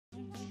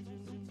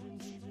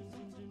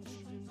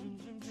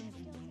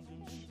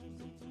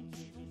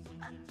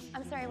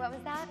I'm sorry, what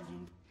was that?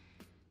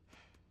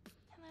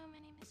 Hello, my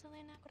name is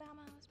Elena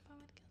Kurama. I was born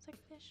with gills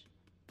like fish.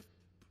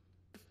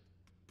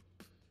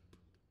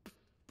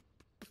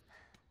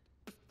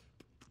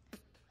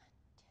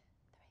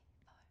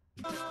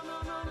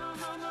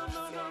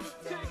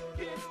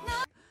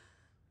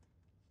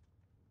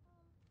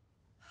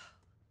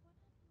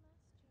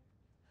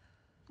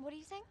 What are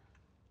you saying?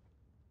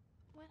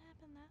 What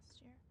happened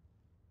last year?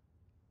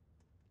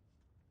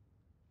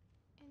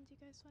 And do you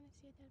guys want to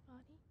see a dead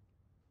body?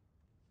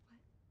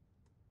 What?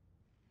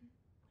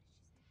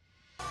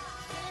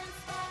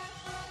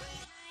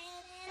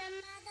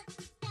 What did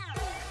she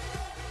say?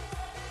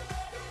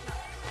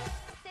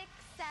 6,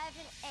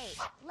 7,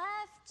 8.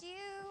 Left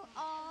you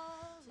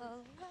all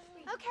alone.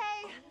 Okay,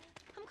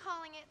 I'm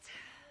calling it.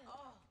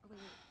 Oh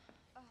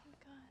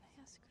God, I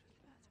asked to go to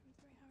the bathroom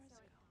 3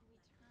 hours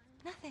ago.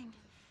 Nothing.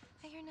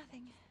 I hear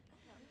nothing.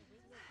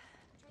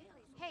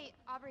 Hey,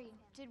 Aubrey,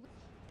 did we...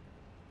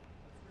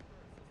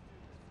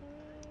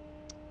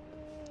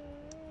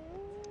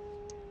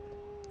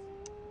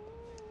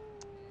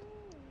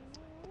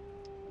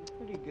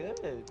 Pretty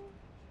good.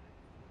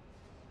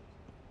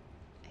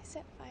 I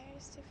set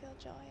fires to feel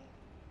joy.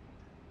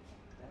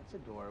 That's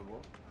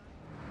adorable.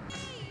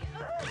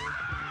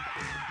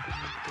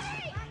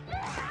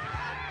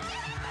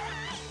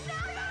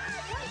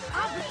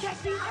 I'll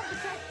protect you! I'll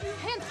protect you!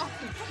 Hands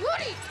off me!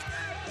 Woody!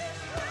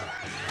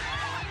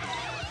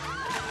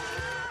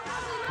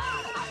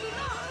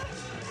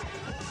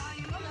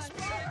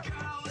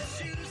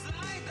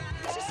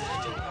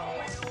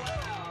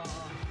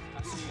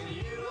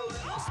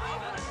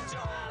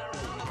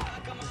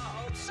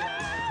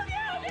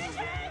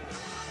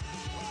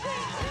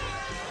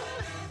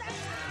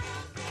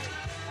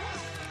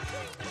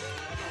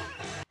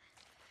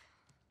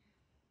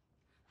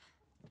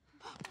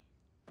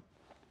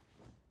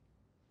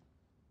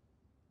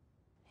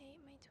 I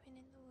ate my twin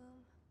in the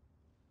womb.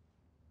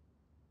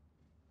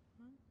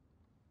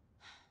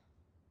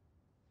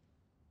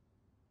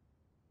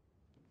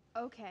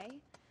 Okay.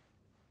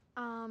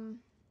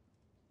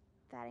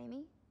 That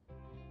Amy?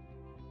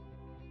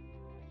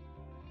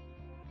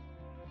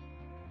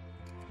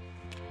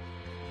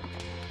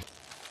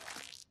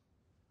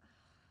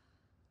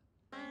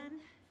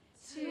 One,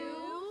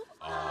 two.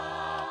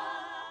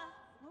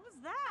 What was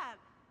that?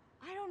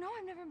 I don't know.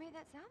 I've never made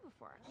that sound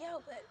before.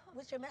 Yo, but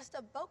with your messed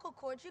up vocal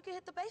cords, you can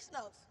hit the bass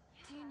notes.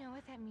 Do you know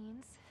what that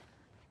means?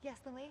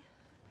 Yes, Lily?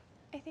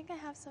 I think I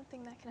have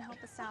something that can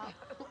help us out.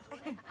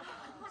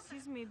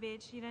 Excuse me,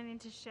 bitch. You don't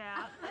need to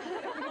shout.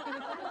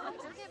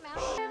 Don't get mad.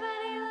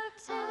 Everybody look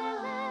to the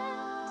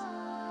left.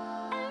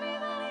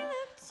 Everybody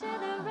look to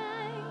the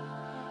right.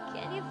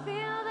 Can you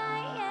feel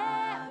that?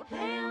 Yeah, we're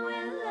playing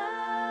with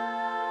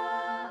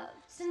love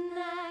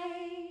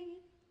tonight.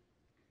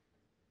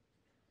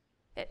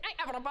 It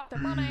ain't about the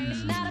money.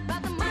 It's not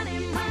about the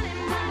money, money.